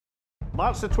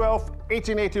March the 12th,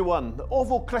 1881, the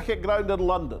Oval Cricket Ground in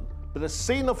London, the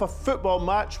scene of a football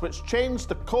match which changed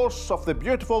the course of the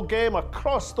beautiful game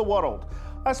across the world.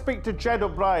 I speak to Ged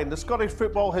O'Brien, the Scottish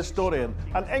football historian,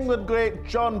 and England great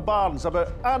John Barnes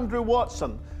about Andrew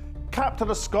Watson, captain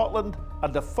of Scotland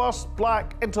and the first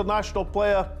black international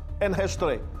player in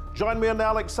history. Join me on the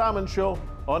Alex Salmond Show,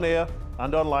 on air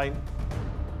and online.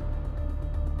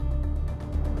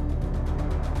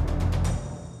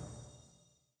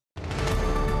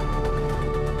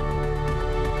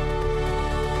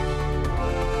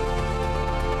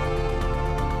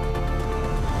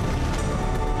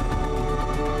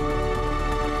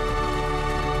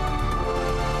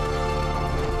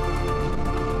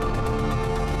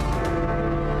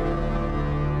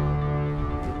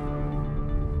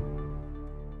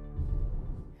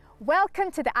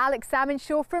 Welcome to the Alex Salmond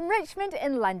Show from Richmond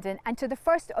in London, and to the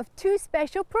first of two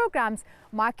special programmes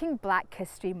marking Black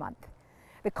History Month.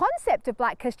 The concept of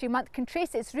Black History Month can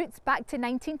trace its roots back to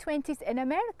 1920s in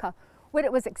America, where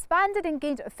it was expanded and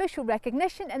gained official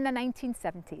recognition in the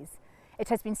 1970s. It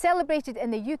has been celebrated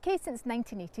in the UK since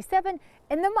 1987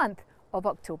 in the month of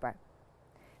October.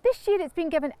 This year it's been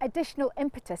given additional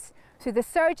impetus through the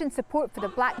surge in support for the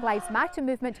Black Lives Matter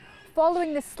movement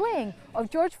following the slaying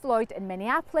of George Floyd in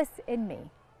Minneapolis in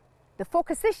May. The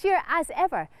focus this year, as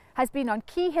ever, has been on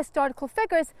key historical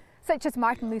figures such as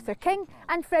Martin Luther King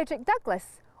and Frederick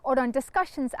Douglass, or on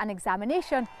discussions and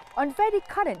examination on very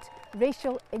current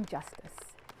racial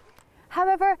injustice.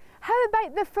 However, how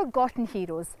about the forgotten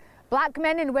heroes, black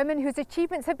men and women whose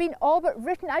achievements have been all but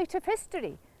written out of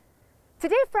history?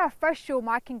 Today, for our first show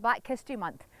marking Black History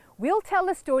Month, we'll tell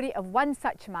the story of one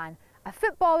such man, a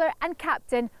footballer and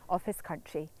captain of his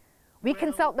country. We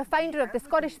consult the founder of the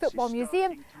Scottish Football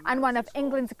Museum and one of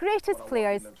England's greatest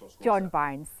players, John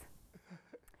Barnes.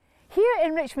 Here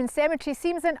in Richmond Cemetery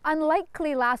seems an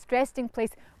unlikely last resting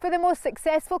place for the most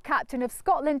successful captain of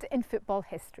Scotland in football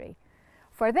history.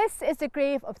 For this is the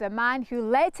grave of the man who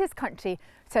led his country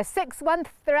to a 6-1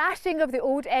 thrashing of the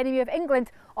old enemy of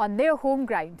England on their home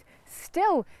ground,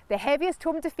 still the heaviest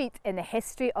home defeat in the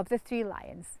history of the Three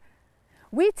Lions.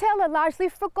 We tell a largely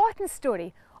forgotten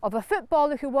story of a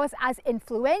footballer who was as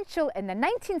influential in the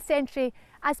 19th century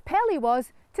as Pele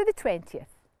was to the 20th.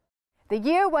 The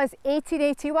year was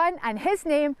 1881 and his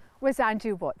name was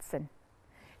Andrew Watson.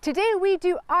 Today we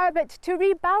do our bit to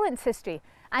rebalance history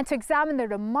and to examine the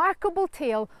remarkable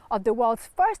tale of the world's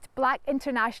first black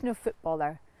international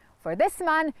footballer. For this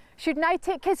man should now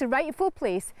take his rightful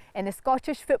place in the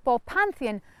Scottish football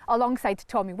pantheon alongside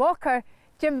Tommy Walker,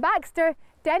 Jim Baxter,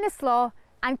 Dennis Law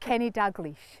and Kenny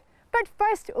Dalglish. But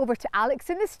first, over to Alex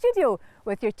in the studio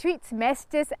with your tweets,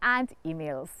 messages and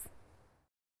emails.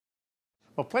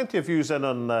 Well, plenty of views in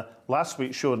on last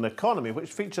week's show on the economy,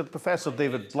 which featured Professor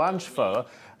David Blanchflower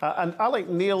and Alec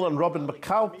Neil and Robin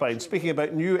McAlpine speaking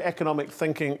about new economic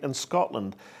thinking in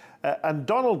Scotland. And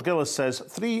Donald Gillis says,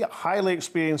 three highly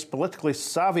experienced, politically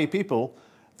savvy people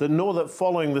that know that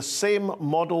following the same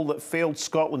model that failed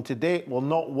Scotland to date will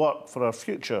not work for our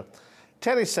future.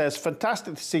 Terry says,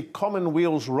 fantastic to see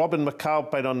Commonweal's Robin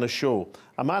McAlpine on the show,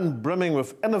 a man brimming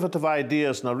with innovative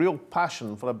ideas and a real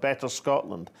passion for a better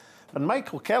Scotland. And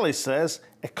Michael Kelly says,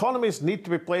 economies need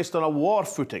to be placed on a war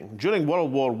footing. During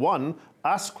World War I,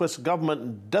 Asquith's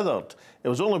government dithered. It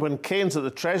was only when Keynes at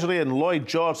the Treasury and Lloyd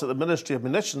George at the Ministry of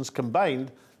Munitions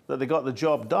combined that they got the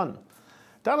job done.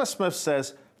 Dana Smith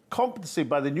says, competency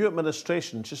by the new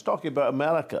administration, she's talking about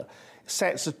America,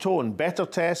 sets the tone. Better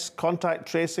tests, contact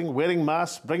tracing, wearing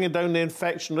masks, bringing down the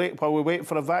infection rate while we wait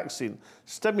for a vaccine,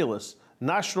 stimulus,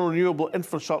 national renewable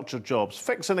infrastructure jobs,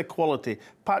 fix inequality,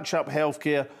 patch up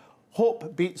healthcare.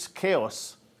 Hope beats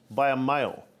chaos by a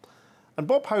mile. And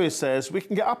Bob Howie says we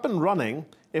can get up and running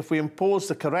if we impose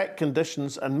the correct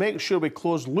conditions and make sure we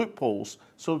close loopholes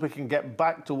so that we can get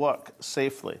back to work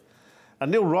safely.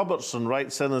 And Neil Robertson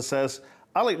writes in and says,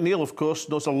 Alec Neil, of course,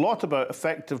 knows a lot about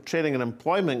effective training and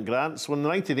employment grants. When in the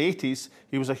 1980s,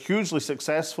 he was a hugely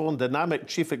successful and dynamic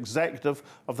chief executive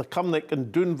of the Cumnock and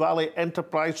Doon Valley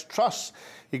Enterprise Trust.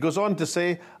 He goes on to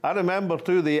say, I remember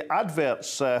too the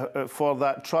adverts for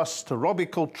that trust to Robbie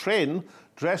Coltrane,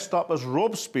 dressed up as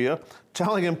Robespierre,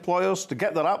 telling employers to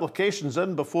get their applications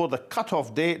in before the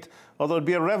cut-off date or there'd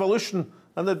be a revolution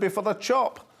and they'd be for the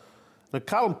chop. Now,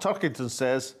 Callum Turkington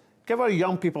says, give our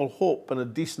young people hope and a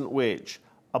decent wage.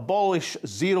 Abolish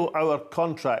zero-hour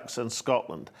contracts in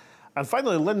Scotland. And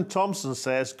finally, Lynn Thompson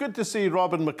says, good to see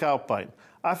Robin McAlpine.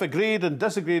 I've agreed and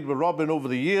disagreed with Robin over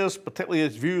the years, particularly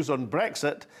his views on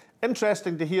Brexit.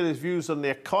 Interesting to hear his views on the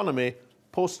economy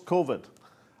post-COVID.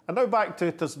 And now back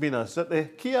to Tasmina, at the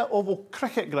Kia Oval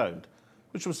Cricket Ground,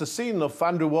 which was the scene of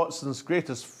Andrew Watson's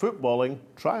greatest footballing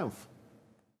triumph.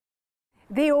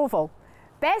 The Oval,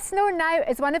 best known now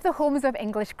as one of the homes of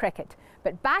English cricket,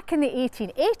 but back in the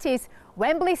 1880s,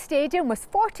 Wembley Stadium was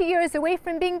 40 years away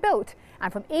from being built,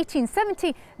 and from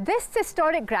 1870, this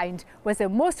historic ground was the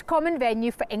most common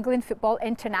venue for England football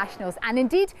internationals and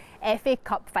indeed FA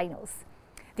Cup finals.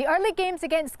 The early games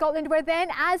against Scotland were then,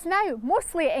 as now,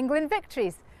 mostly England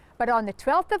victories. But on the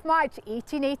 12th of March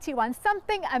 1881,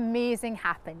 something amazing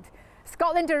happened.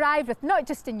 Scotland arrived with not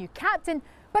just a new captain,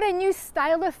 but a new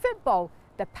style of football,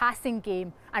 the passing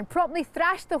game, and promptly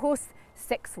thrashed the hosts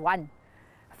 6-1.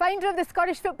 Founder of the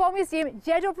Scottish Football Museum,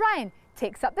 Ged O'Brien,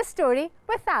 takes up the story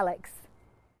with Alex.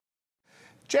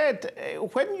 Ged,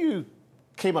 when you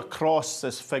came across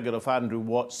this figure of Andrew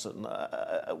Watson,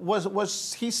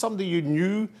 was he somebody you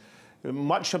knew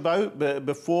much about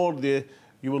before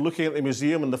you were looking at the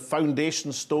museum and the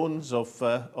foundation stones of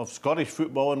Scottish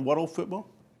football and world football?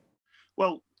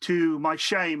 Well, to my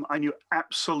shame, I knew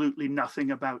absolutely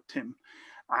nothing about him.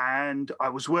 And I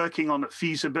was working on a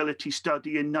feasibility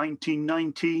study in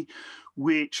 1990,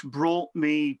 which brought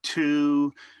me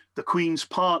to the Queen's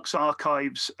Park's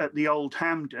archives at the Old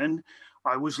Hampden.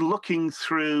 I was looking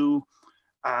through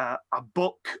a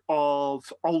book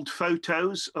of old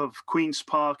photos of Queen's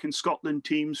Park and Scotland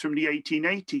teams from the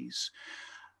 1880s.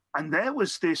 And there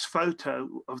was this photo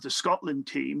of the Scotland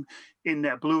team in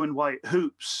their blue and white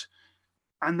hoops.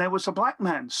 And there was a black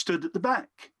man stood at the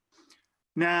back.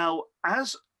 Now,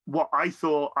 as what I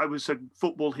thought, I was a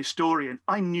football historian,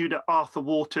 I knew that Arthur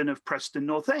Wharton of Preston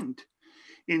North End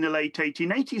in the late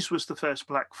 1880s was the first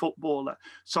black footballer.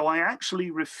 So I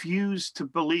actually refused to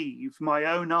believe my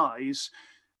own eyes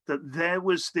that there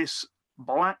was this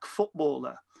black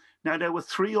footballer. Now, there were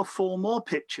 3 or 4 more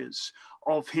pictures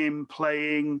of him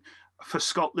playing for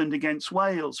Scotland against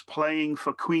Wales, playing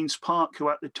for Queen's Park, who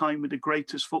at the time were the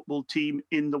greatest football team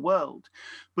in the world.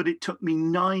 But it took me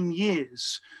 9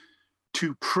 years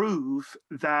to prove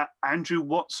that Andrew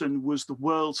Watson was the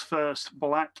world's first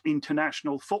black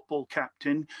international football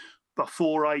captain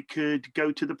before I could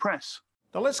go to the press.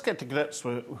 Now let's get to grips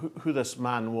with who this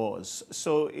man was.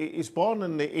 So he's born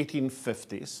in the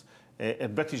 1850s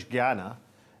in British Guiana.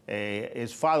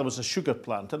 His father was a sugar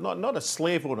planter, not a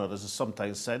slave owner, as is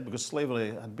sometimes said, because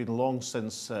slavery had been long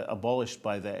since abolished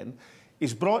by then.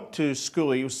 He's brought to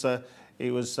school. His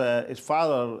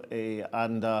father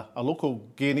and a local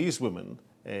Guyanese woman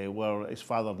were his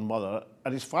father and mother,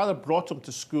 and his father brought him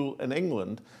to school in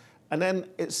England. And then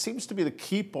it seems to be the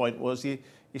key point was he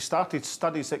started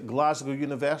studies at Glasgow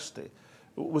University.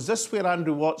 Was this where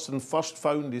Andrew Watson first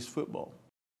found his football?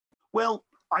 Well,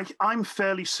 I'm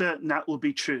fairly certain that will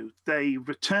be true. They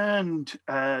returned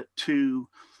to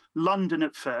London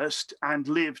at first and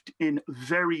lived in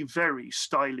very, very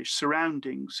stylish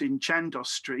surroundings in Chandos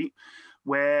Street,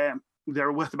 where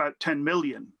they're worth about 10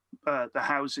 million, the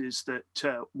houses that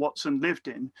Watson lived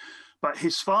in. But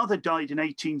his father died in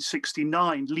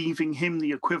 1869, leaving him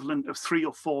the equivalent of 3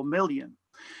 or 4 million.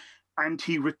 And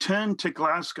he returned to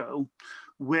Glasgow,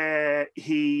 where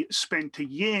he spent a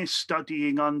year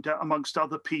studying under, amongst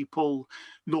other people,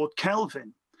 Lord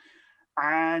Kelvin.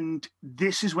 And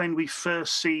this is when we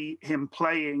first see him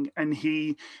playing, and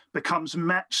he becomes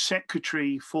match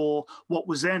secretary for what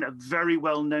was then a very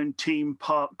well-known team,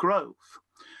 Park Grove.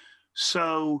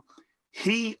 So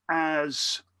he,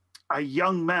 as a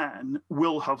young man,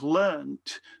 will have learned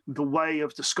the way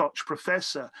of the Scotch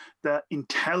professor, the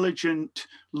intelligent,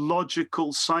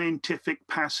 logical, scientific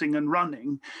passing and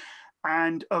running.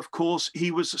 And of course, he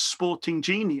was a sporting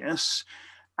genius,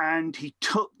 and he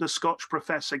took the Scotch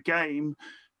professor game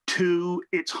to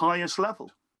its highest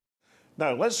level.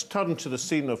 Now, let's turn to the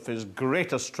scene of his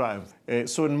greatest triumph.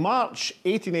 So in March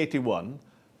 1881,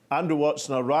 Andrew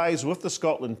Watson arrives with the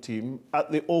Scotland team at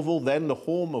the Oval, then the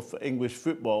home of English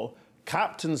football,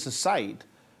 captains the side,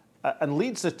 and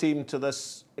leads the team to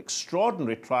this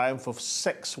extraordinary triumph of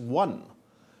 6-1.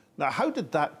 Now, how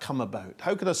did that come about?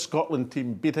 How could a Scotland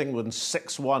team beat England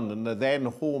 6-1 in the then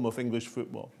home of English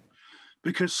football?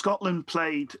 Because Scotland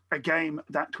played a game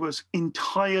that was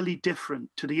entirely different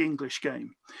to the English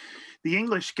game. The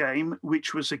English game,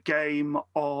 which was a game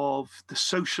of the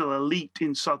social elite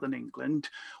in southern England,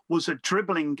 was a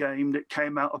dribbling game that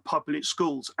came out of public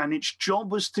schools. And its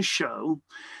job was to show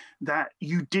that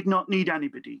you did not need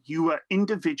anybody. You were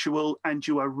individual and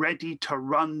you were ready to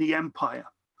run the empire.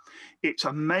 It's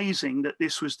amazing that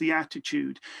this was the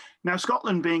attitude. Now,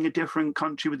 Scotland being a different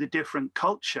country with a different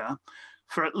culture,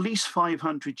 for at least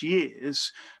 500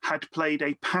 years, had played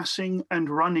a passing and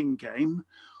running game,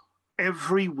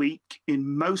 every week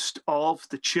in most of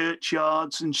the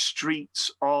churchyards and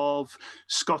streets of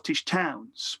Scottish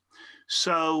towns.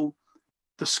 So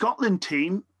the Scotland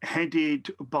team,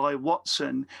 headed by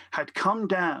Watson, had come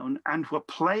down and were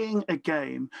playing a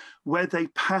game where they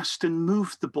passed and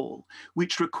moved the ball,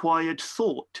 which required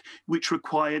thought, which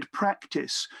required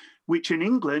practice, which in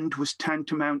England was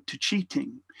tantamount to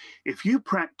cheating. If you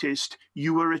practiced,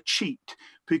 you were a cheat,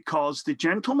 because the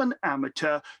gentleman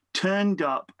amateur turned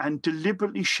up and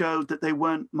deliberately showed that they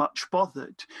weren't much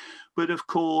bothered. But of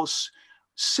course,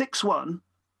 6-1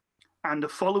 and the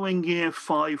following year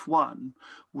 5-1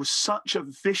 was such a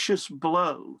vicious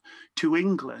blow to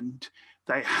England.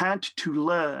 They had to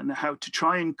learn how to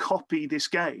try and copy this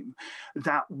game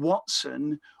that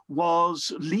Watson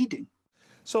was leading.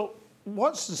 So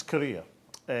Watson's career,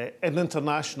 in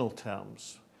international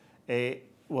terms,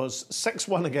 was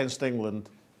 6-1 against England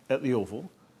at the Oval.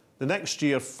 The next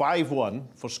year, 5-1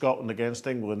 for Scotland against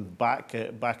England back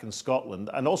in Scotland,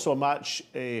 and also a match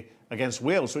against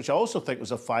Wales, which I also think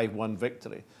was a 5-1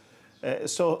 victory.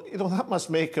 So, you know, that must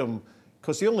make him,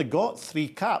 because he only got 3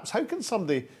 caps. How can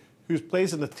somebody who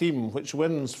plays in a team which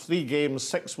wins 3 games,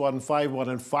 6-1, 5-1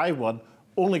 and 5-1,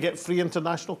 only get 3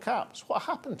 international caps? What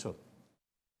happened to him?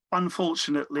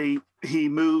 Unfortunately, he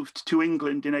moved to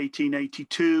England in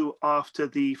 1882 after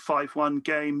the 5-1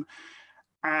 game,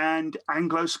 and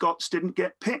Anglo-Scots didn't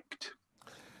get picked.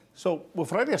 So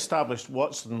we've already established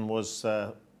Watson was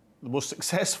the most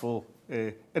successful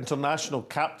international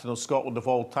captain of Scotland of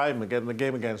all time, again in the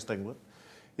game against England.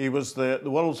 He was the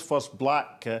world's first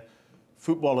black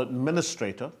football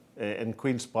administrator in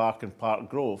Queen's Park and Park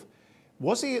Grove.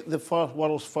 Was he the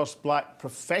world's first black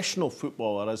professional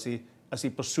footballer as he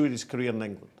pursued his career in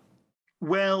England?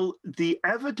 Well, the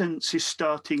evidence is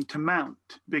starting to mount,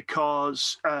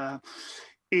 because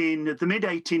in the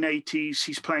mid-1880s,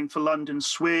 he's playing for London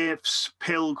Swifts,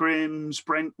 Pilgrims,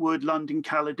 Brentwood, London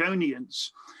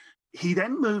Caledonians. He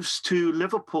then moves to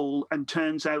Liverpool and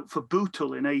turns out for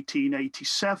Bootle in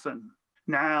 1887.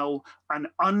 Now, an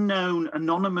unknown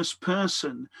anonymous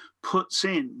person puts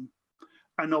in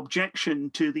an objection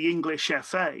to the English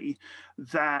FA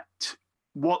that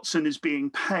Watson is being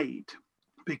paid,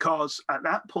 because at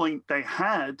that point they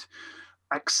had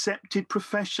accepted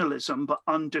professionalism, but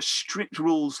under strict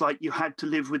rules, like you had to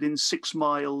live within 6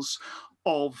 miles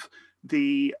of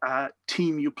the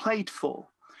team you played for.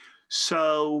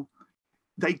 So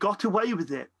they got away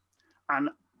with it. And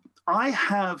I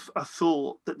have a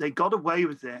thought that they got away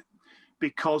with it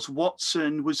because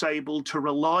Watson was able to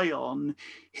rely on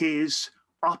his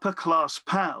upper-class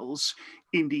pals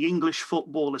in the English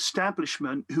football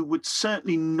establishment, who would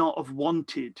certainly not have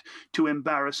wanted to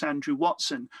embarrass Andrew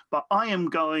Watson. But I am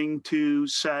going to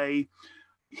say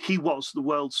he was the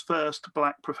world's first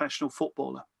black professional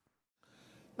footballer.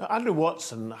 Now, Andrew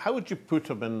Watson, how would you put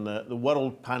him in the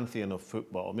world pantheon of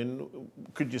football? I mean,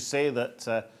 could you say that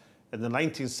in the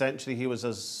 19th century he was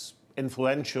as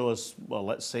influential as, well,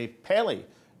 let's say, Pele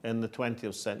in the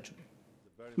 20th century?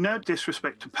 No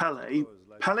disrespect to Pele.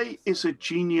 Pele is a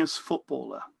genius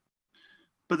footballer,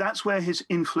 but that's where his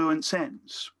influence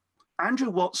ends.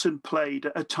 Andrew Watson played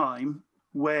at a time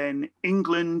when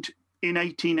England in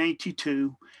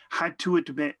 1882 had to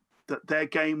admit that their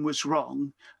game was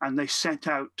wrong, and they set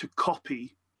out to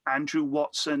copy Andrew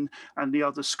Watson and the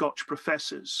other Scotch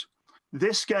professors.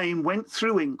 This game went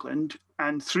through England,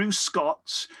 and through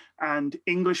Scots and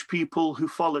English people who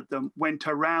followed them, went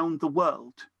around the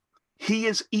world. He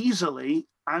is easily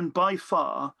and by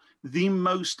far the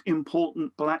most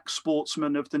important black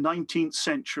sportsman of the 19th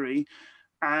century,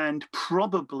 and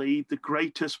probably the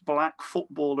greatest black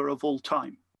footballer of all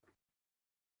time.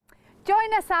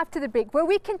 Join us after the break, where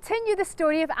we continue the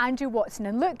story of Andrew Watson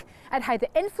and look at how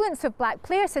the influence of black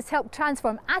players has helped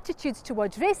transform attitudes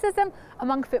towards racism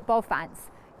among football fans.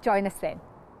 Join us then.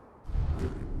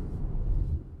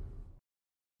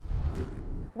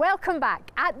 Welcome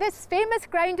back. At this famous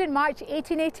ground in March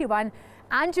 1881,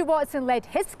 Andrew Watson led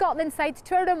his Scotland side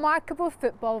to a remarkable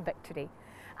football victory.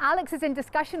 Alex is in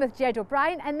discussion with Ged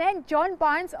O'Brien and then John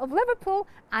Barnes of Liverpool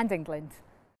and England.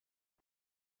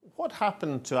 What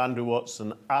happened to Andrew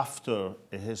Watson after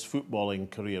his footballing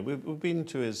career? We've been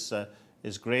to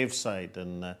his graveside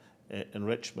in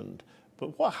Richmond,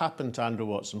 but what happened to Andrew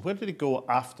Watson? Where did he go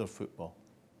after football?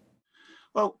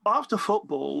 Well, after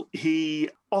football, he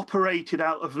operated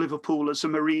out of Liverpool as a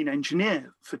marine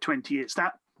engineer for 20 years.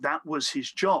 That was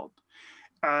his job.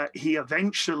 He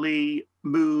eventually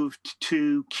moved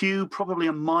to Kew, probably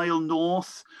a mile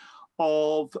north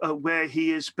of where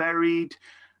he is buried.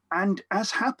 And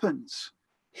as happens,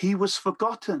 he was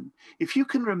forgotten. If you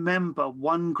can remember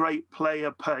one great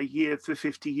player per year for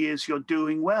 50 years, you're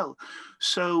doing well.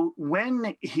 So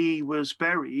when he was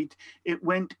buried, it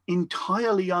went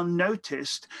entirely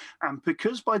unnoticed. And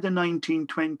because by the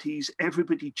 1920s,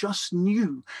 everybody just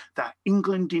knew that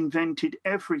England invented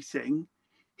everything,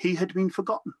 he had been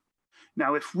forgotten.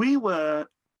 Now, if we were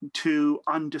to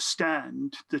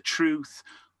understand the truth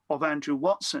of Andrew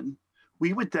Watson,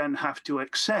 we would then have to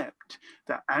accept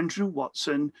that Andrew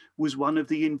Watson was one of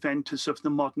the inventors of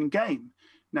the modern game.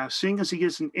 Now, seeing as he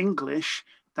isn't English,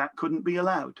 that couldn't be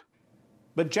allowed.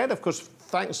 But Ged, of course,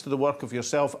 thanks to the work of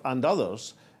yourself and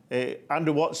others,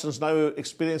 Andrew Watson's now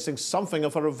experiencing something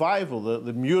of a revival,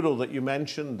 the mural that you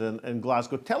mentioned in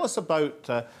Glasgow. Tell us about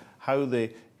how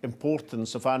the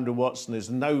importance of Andrew Watson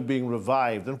is now being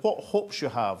revived and what hopes you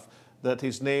have that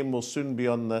his name will soon be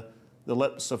on the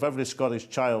lips of every Scottish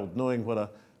child, knowing what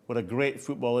a great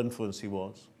football influence he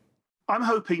was. I'm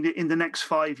hoping that in the next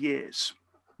 5 years,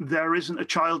 there isn't a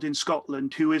child in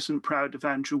Scotland who isn't proud of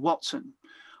Andrew Watson.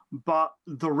 But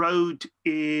the road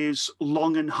is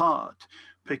long and hard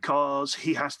because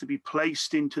he has to be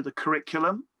placed into the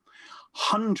curriculum.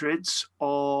 Hundreds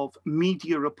of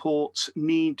media reports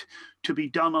need to be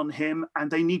done on him, and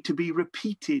they need to be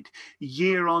repeated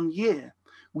year on year.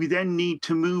 We then need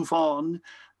to move on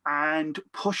and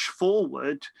push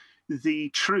forward the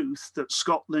truth that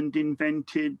Scotland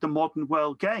invented the modern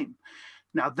world game.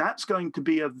 Now, that's going to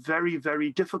be a very,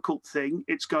 very difficult thing.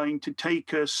 It's going to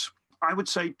take us, I would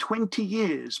say, 20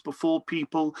 years before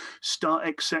people start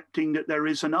accepting that there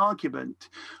is an argument.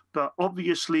 But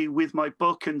obviously, with my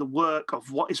book and the work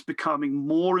of what is becoming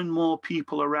more and more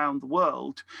people around the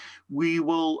world, we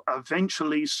will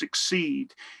eventually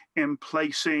succeed in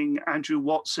placing Andrew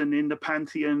Watson in the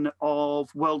pantheon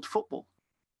of world football.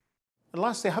 And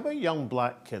lastly, how about young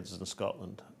black kids in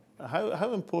Scotland?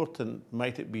 How important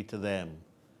might it be to them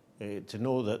to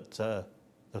know that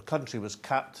their country was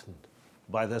captained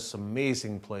by this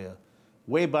amazing player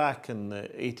way back in the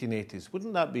 1880s?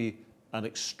 Wouldn't that be an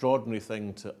extraordinary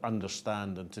thing to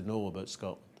understand and to know about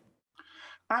Scotland?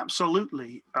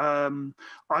 Absolutely. I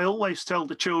always tell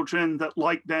the children that,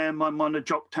 like them, I'm one of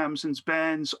Jock Tamson's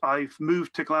bands. I've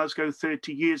moved to Glasgow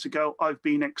 30 years ago. I've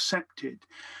been accepted.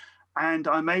 And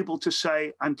I'm able to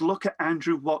say, and look at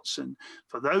Andrew Watson.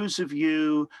 For those of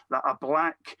you that are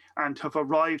black and have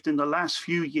arrived in the last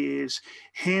few years,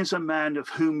 here's a man of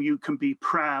whom you can be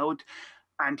proud.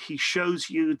 And he shows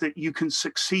you that you can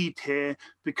succeed here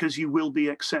because you will be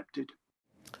accepted.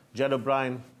 Ged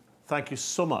O'Brien, thank you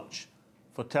so much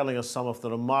for telling us some of the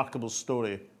remarkable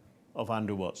story of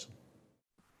Andrew Watson.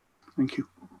 Thank you.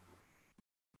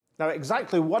 Now,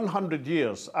 exactly 100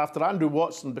 years after Andrew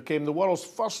Watson became the world's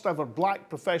first ever black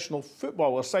professional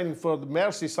footballer, signing for the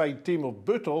Merseyside team of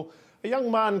Bootle, a young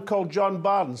man called John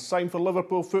Barnes signed for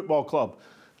Liverpool Football Club.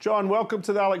 John, welcome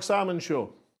to the Alex Salmond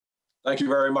Show. Thank you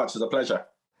very much. It's a pleasure.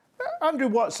 Andrew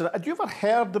Watson, had you ever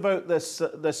heard about this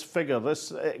figure,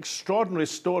 this extraordinary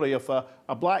story of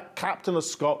a black captain of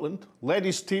Scotland, led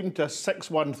his team to a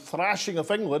 6-1 thrashing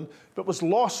of England, but was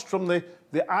lost from the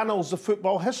annals of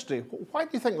football history? Why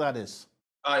do you think that is?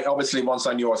 Obviously, once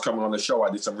I knew I was coming on the show, I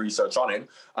did some research on him.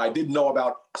 I did know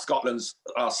about Scotland's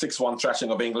 6-1 thrashing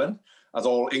of England, as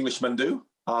all Englishmen do.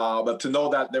 But to know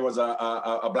that there was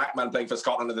a black man playing for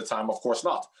Scotland at the time, of course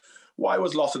not. Why it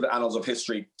was lost in the annals of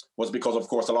history was because, of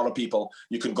course, a lot of people,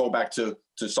 you can go back to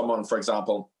someone, for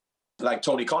example, like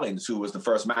Tony Collins, who was the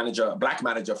first black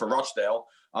manager for Rochdale,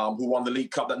 who won the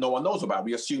League Cup that no one knows about.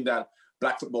 We assume that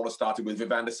black footballers started with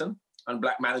Viv Anderson and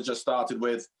black managers started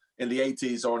with in the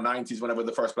 80s or 90s, whenever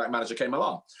the first black manager came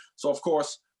along. So, of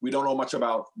course, we don't know much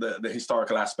about the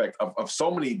historical aspect of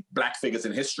so many black figures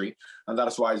in history. And that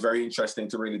is why it's very interesting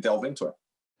to really delve into it.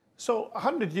 So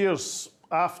 100 years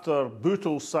after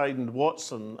Bootle signed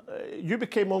Watson, you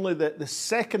became only the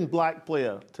second black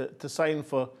player to sign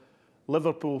for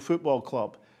Liverpool Football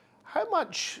Club. How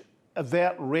much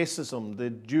overt racism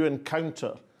did you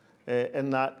encounter in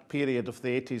that period of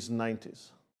the 80s and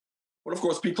 90s? Well, of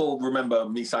course, people remember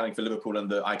me signing for Liverpool and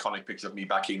the iconic picture of me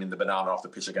backing in the banana off the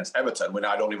pitch against Everton, when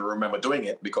I don't even remember doing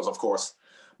it because, of course,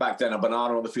 back then a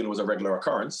banana on the field was a regular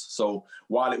occurrence. So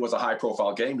while it was a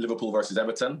high-profile game, Liverpool versus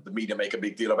Everton, the media make a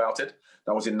big deal about it.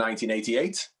 That was in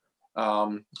 1988.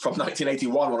 From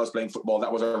 1981, when I was playing football,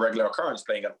 that was a regular occurrence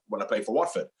when I played for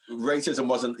Watford. Racism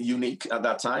wasn't unique at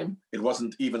that time. It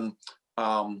wasn't even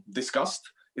discussed.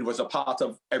 It was a part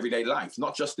of everyday life,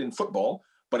 not just in football,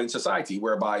 but in society,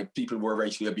 whereby people were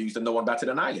racially abused and no one batted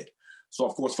an eyelid. So,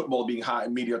 of course, football being high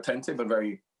media attentive and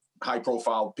very high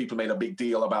profile, people made a big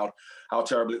deal about how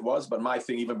terrible it was. But my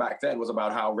thing, even back then, was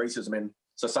about how racism in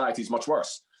society is much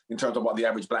worse. in terms of what the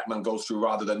average black man goes through,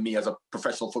 rather than me as a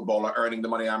professional footballer earning the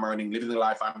money I'm earning, living the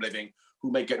life I'm living,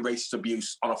 who may get racist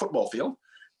abuse on a football field.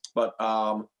 But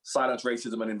silent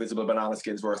racism and invisible banana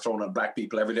skins were thrown at black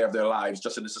people every day of their lives,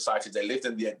 just in the societies they lived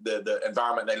in, the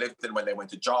environment they lived in when they went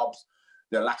to jobs,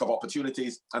 their lack of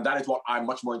opportunities. And that is what I'm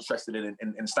much more interested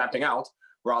in stamping out,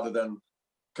 rather than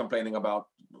complaining about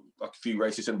a few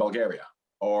racists in Bulgaria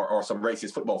or some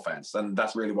racist football fans. And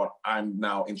that's really what I'm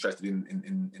now interested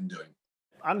in doing.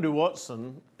 Andrew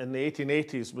Watson in the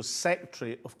 1880s was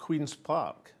secretary of Queen's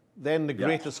Park, then the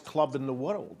greatest club in the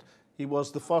world. He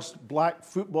was the first black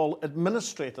football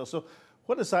administrator. So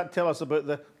what does that tell us about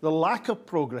the lack of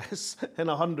progress in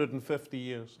 150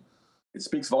 years? It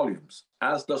speaks volumes,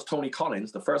 as does Tony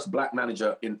Collins, the first black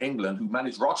manager in England who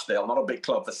managed Rochdale, not a big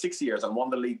club, for 6 years and won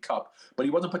the League Cup. But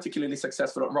he wasn't particularly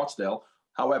successful at Rochdale,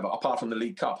 however, apart from the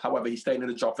League Cup. However, he stayed in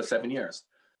the job for 7 years.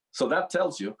 So that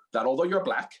tells you that although you're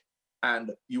black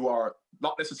and you are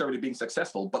not necessarily being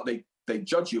successful, but they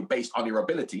judge you based on your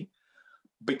ability,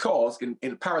 because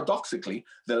in paradoxically,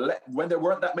 when there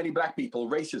weren't that many black people,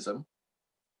 racism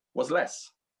was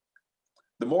less.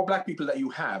 The more black people that you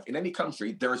have in any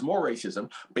country, there is more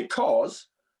racism, because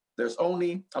there's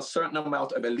only a certain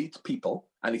amount of elite people.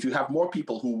 And if you have more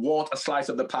people who want a slice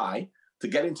of the pie to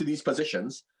get into these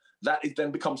positions, that then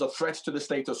becomes a threat to the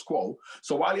status quo.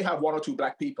 So while you have one or two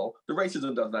black people, the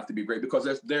racism doesn't have to be great, because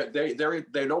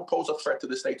they don't pose a threat to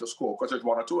the status quo because there's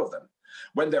one or two of them.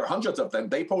 When there are hundreds of them,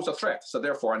 they pose a threat. So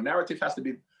therefore, a narrative has to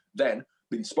be then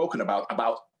been spoken about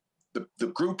the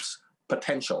group's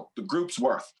potential, the group's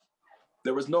worth.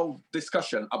 There was no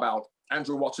discussion about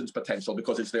Andrew Watson's potential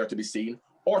because it's there to be seen,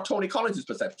 or Tony Collins'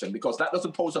 perception, because that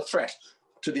doesn't pose a threat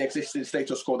to the existing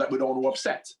status quo that we don't want to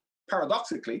upset.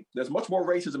 Paradoxically, there's much more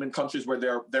racism in countries where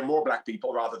there are more black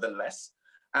people rather than less,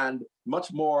 and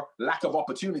much more lack of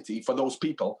opportunity for those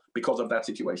people because of that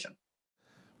situation.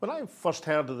 When I first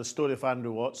heard of the story of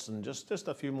Andrew Watson just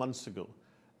a few months ago,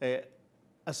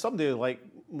 as somebody like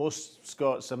most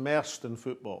Scots immersed in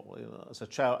football, as a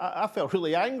child, I felt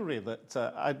really angry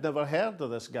that I'd never heard of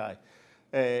this guy.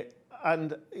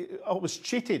 And I was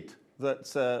cheated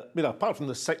that, apart from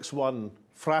the 6-1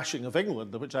 thrashing of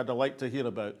England, which I'd like to hear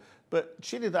about, but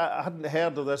cheated that I hadn't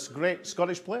heard of this great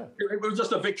Scottish player. It was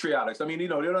just a victory, Alex. I mean, you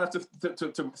don't have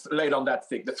to lay it on that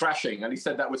thick, the thrashing, and he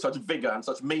said that with such vigour and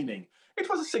such meaning. It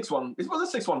was a 6-1. It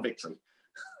was a 6-1 victory.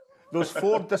 Those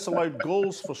 4 disallowed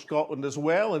goals for Scotland as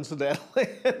well, incidentally.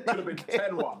 Could have been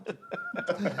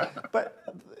 10-1. But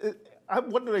I'm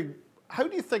wondering, how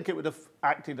do you think it would have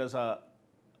acted as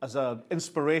an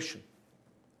inspiration,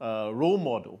 role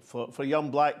model for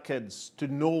young black kids to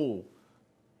know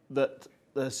that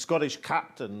the Scottish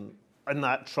captain in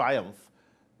that triumph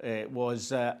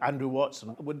was Andrew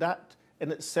Watson? Would that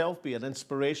in itself be an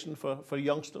inspiration for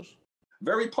youngsters?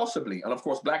 Very possibly. And of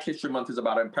course, Black History Month is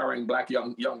about empowering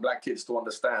young black kids to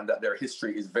understand that their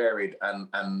history is varied,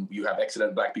 and you have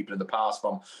excellent black people in the past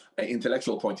from an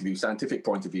intellectual point of view, scientific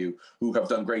point of view, who have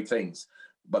done great things.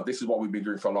 But this is what we've been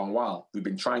doing for a long while. We've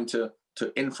been trying to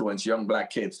influence young black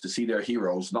kids to see their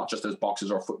heroes, not just as boxers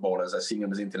or footballers, as seeing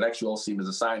them as intellectuals, seeing them as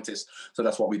a scientist. So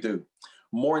that's what we do.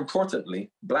 More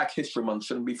importantly, Black History Month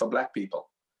shouldn't be for black people.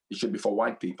 It should be for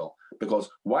white people, because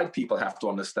white people have to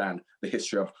understand the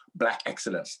history of black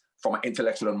excellence from an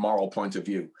intellectual and moral point of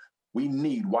view. We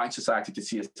need white society to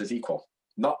see us as equal,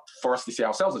 not for us to see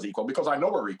ourselves as equal, because I know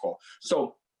we're equal.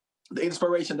 So the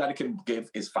inspiration that it can give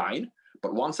is fine.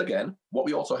 But once again, what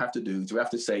we also have to do is we have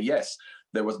to say, yes,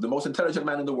 there was the most intelligent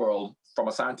man in the world from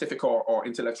a scientific or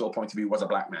intellectual point of view was a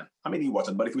black man. I mean, he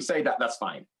wasn't, but if we say that, that's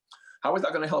fine. How is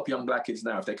that going to help young black kids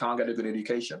now if they can't get a good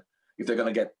education, if they're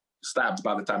going to get stabbed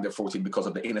by the time they're 14 because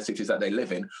of the inner cities that they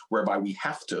live in, whereby we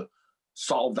have to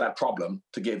solve that problem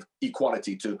to give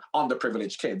equality to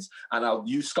underprivileged kids? And I'll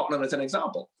use Scotland as an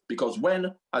example, because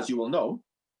when, as you will know,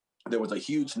 there was a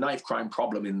huge knife crime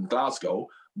problem in Glasgow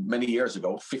many years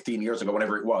ago, 15 years ago,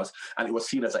 whenever it was, and it was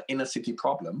seen as an inner city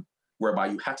problem, whereby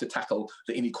you had to tackle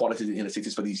the inequalities in inner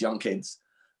cities for these young kids,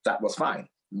 that was fine.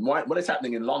 What is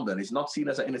happening in London is not seen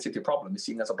as an inner city problem, it's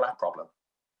seen as a black problem.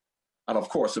 And of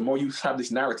course, the more you have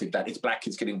this narrative that it's black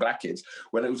kids killing black kids,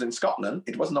 when it was in Scotland,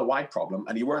 it wasn't a white problem,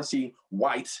 and you weren't seeing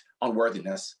white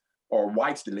unworthiness or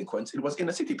white delinquents, it was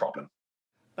inner city problem.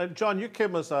 John, you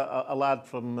came as a lad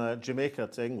from Jamaica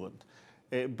to England,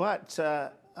 but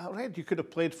I read you could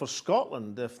have played for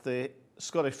Scotland if the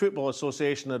Scottish Football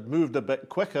Association had moved a bit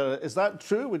quicker. Is that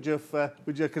true? Would you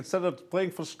have considered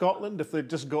playing for Scotland if they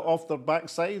just got off their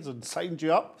backsides and signed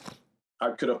you up?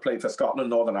 I could have played for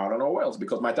Scotland, Northern Ireland or Wales,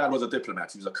 because my dad was a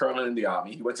diplomat. He was a colonel in the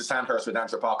army. He went to Sandhurst with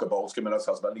Andrew Parker Bowles, Camilla's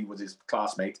husband. He was his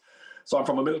classmate. So I'm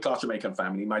from a middle-class Jamaican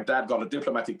family. My dad got a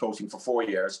diplomatic posting for 4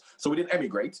 years. So we didn't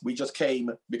emigrate. We just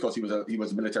came because he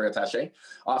was a military attaché.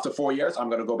 After 4 years, I'm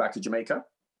going to go back to Jamaica.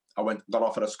 I got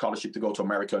offered a scholarship to go to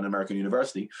America and American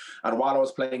University. And while I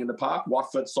was playing in the park,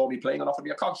 Watford saw me playing and offered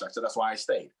me a contract. So that's why I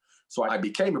stayed. So I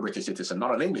became a British citizen,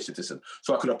 not an English citizen.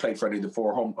 So I could have played for any of the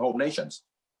 4 home nations.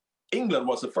 England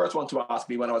was the first one to ask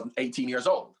me when I was 18 years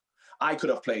old. I could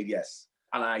have played, yes.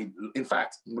 And in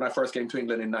fact, when I first came to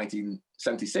England in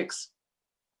 1976,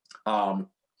 I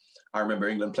remember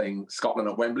England playing Scotland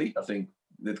at Wembley. I think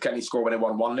Kenny scored when they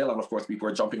won 1-0. And of course, people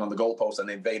were jumping on the goalpost and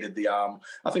they invaded the,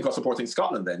 I think I was supporting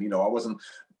Scotland then. You know, I wasn't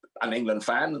an England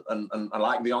fan and I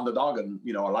liked the underdog and,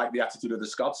 you know, I liked the attitude of the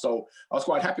Scots. So I was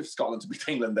quite happy for Scotland to beat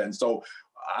England then. So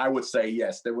I would say,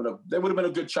 yes, there would have been a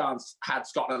good chance had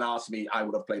Scotland asked me, I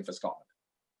would have played for Scotland.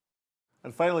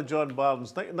 And finally, John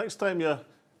Barnes, next time you're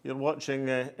watching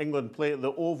England play at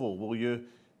the Oval, will you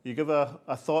give a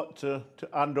thought to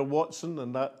Andrew Watson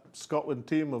and that Scotland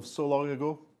team of so long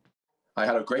ago? I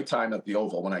had a great time at the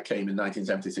Oval when I came in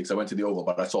 1976. I went to the Oval,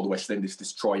 but I saw the West Indies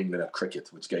destroy England at cricket,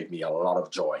 which gave me a lot of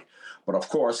joy. But of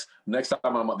course, next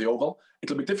time I'm at the Oval,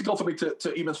 it'll be difficult for me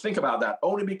to even think about that,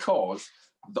 only because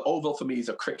the Oval for me is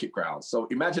a cricket ground. So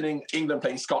imagining England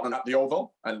playing Scotland at the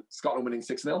Oval and Scotland winning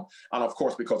 6-0. And of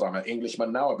course, because I'm an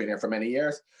Englishman now, I've been here for many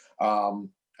years,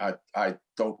 I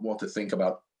don't want to think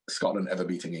about Scotland ever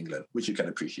beating England, which you can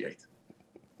appreciate.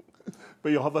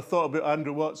 But you'll have a thought about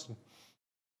Andrew Watson.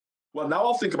 Well, now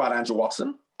I'll think about Andrew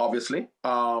Watson, obviously.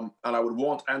 And I would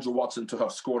want Andrew Watson to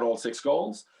have scored all 6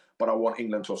 goals, but I want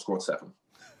England to have scored 7.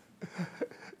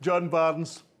 John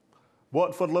Barnes,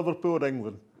 Watford, Liverpool,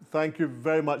 England. Thank you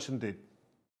very much indeed.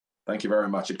 Thank you very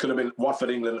much. It could have been Watford,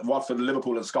 England, Watford,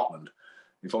 Liverpool and Scotland,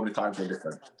 if only times were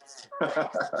different.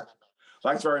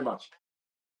 Thanks very much.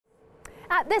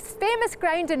 At this famous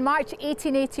ground in March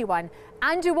 1881,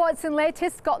 Andrew Watson led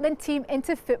his Scotland team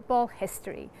into football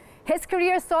history. His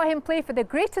career saw him play for the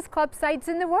greatest club sides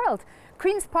in the world,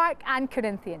 Queen's Park and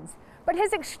Corinthians. But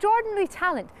his extraordinary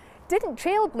talent didn't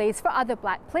trailblaze for other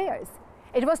black players.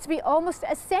 It was to be almost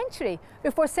a century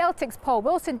before Celtic's Paul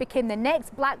Wilson became the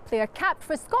next black player capped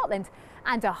for Scotland,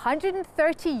 and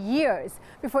 130 years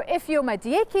before Ifeoma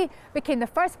Dieki became the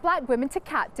first black woman to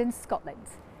captain Scotland.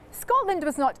 Scotland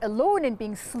was not alone in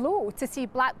being slow to see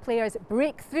black players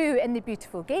break through in the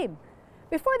beautiful game.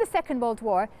 Before the Second World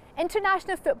War,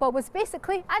 international football was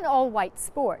basically an all-white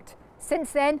sport.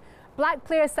 Since then, black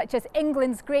players such as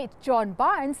England's great John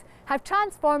Barnes have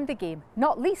transformed the game,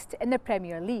 not least in the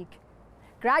Premier League.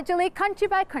 Gradually, country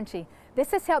by country,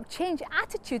 this has helped change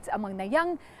attitudes among the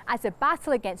young as the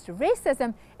battle against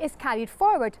racism is carried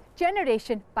forward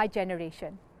generation by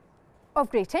generation. Of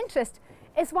great interest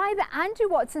is why the Andrew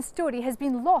Watson story has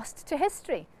been lost to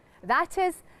history. That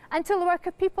is, until the work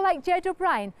of people like Ged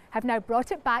O'Brien have now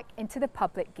brought it back into the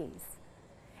public gaze.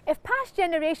 If past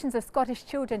generations of Scottish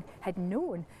children had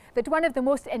known that one of the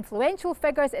most influential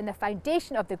figures in the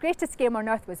foundation of the greatest game on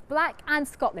earth was black and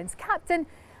Scotland's captain,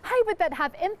 how would that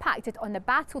have impacted on the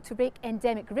battle to break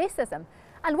endemic racism?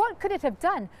 And what could it have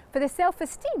done for the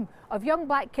self-esteem of young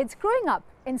black kids growing up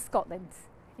in Scotland?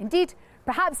 Indeed,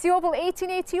 perhaps the Oval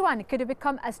 1881 could have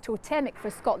become as totemic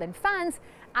for Scotland fans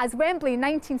as Wembley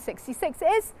 1966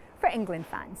 is for England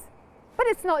fans. But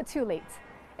it's not too late.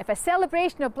 If a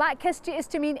celebration of black history is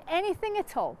to mean anything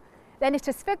at all, then it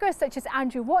is figures such as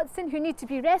Andrew Watson who need to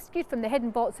be rescued from the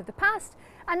hidden vaults of the past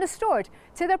and restored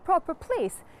to their proper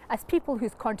place as people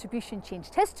whose contribution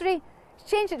changed history,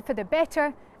 changed it for the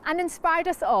better, and inspired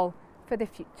us all for the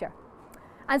future.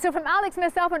 And so from Alex,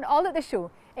 myself, and all at the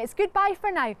show, it's goodbye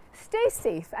for now. Stay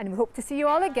safe, and we hope to see you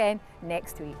all again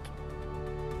next week.